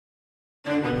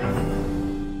Your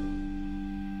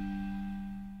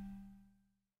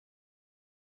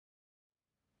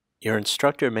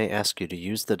instructor may ask you to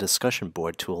use the discussion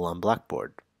board tool on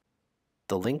Blackboard.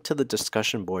 The link to the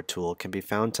discussion board tool can be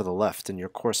found to the left in your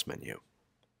course menu.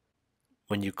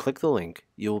 When you click the link,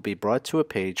 you will be brought to a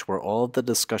page where all of the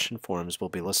discussion forums will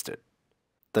be listed.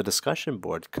 The discussion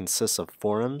board consists of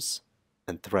forums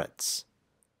and threads.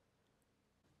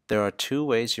 There are two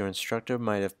ways your instructor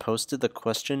might have posted the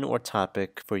question or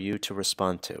topic for you to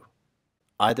respond to.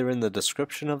 Either in the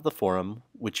description of the forum,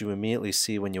 which you immediately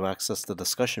see when you access the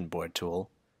discussion board tool,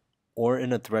 or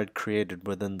in a thread created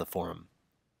within the forum.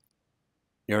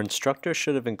 Your instructor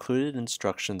should have included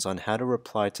instructions on how to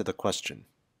reply to the question.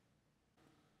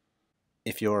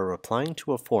 If you are replying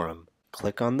to a forum,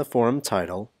 click on the forum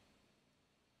title,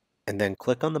 and then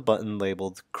click on the button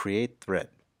labeled Create Thread.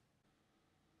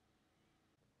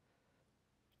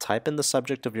 Type in the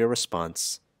subject of your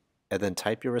response, and then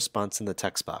type your response in the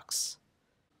text box.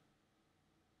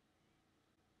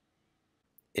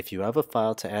 If you have a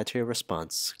file to add to your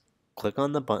response, click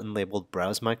on the button labeled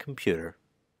Browse My Computer,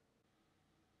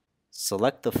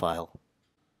 select the file,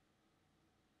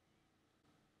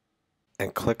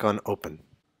 and click on Open.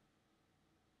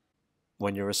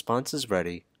 When your response is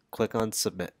ready, click on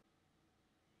Submit.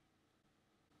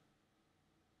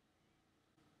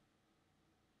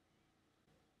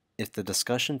 If the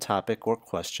discussion topic or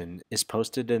question is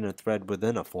posted in a thread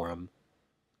within a forum,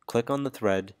 click on the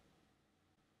thread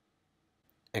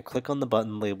and click on the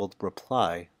button labeled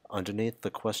Reply underneath the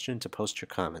question to post your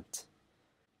comment.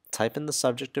 Type in the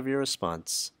subject of your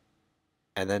response,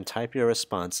 and then type your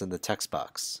response in the text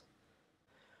box.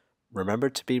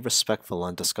 Remember to be respectful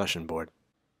on discussion board.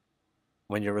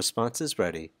 When your response is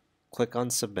ready, click on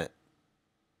Submit.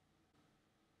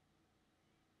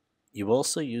 You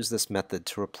also use this method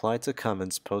to reply to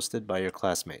comments posted by your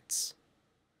classmates.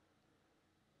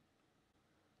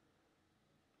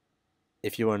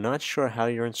 If you are not sure how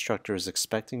your instructor is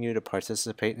expecting you to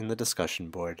participate in the discussion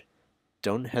board,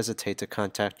 don't hesitate to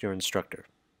contact your instructor.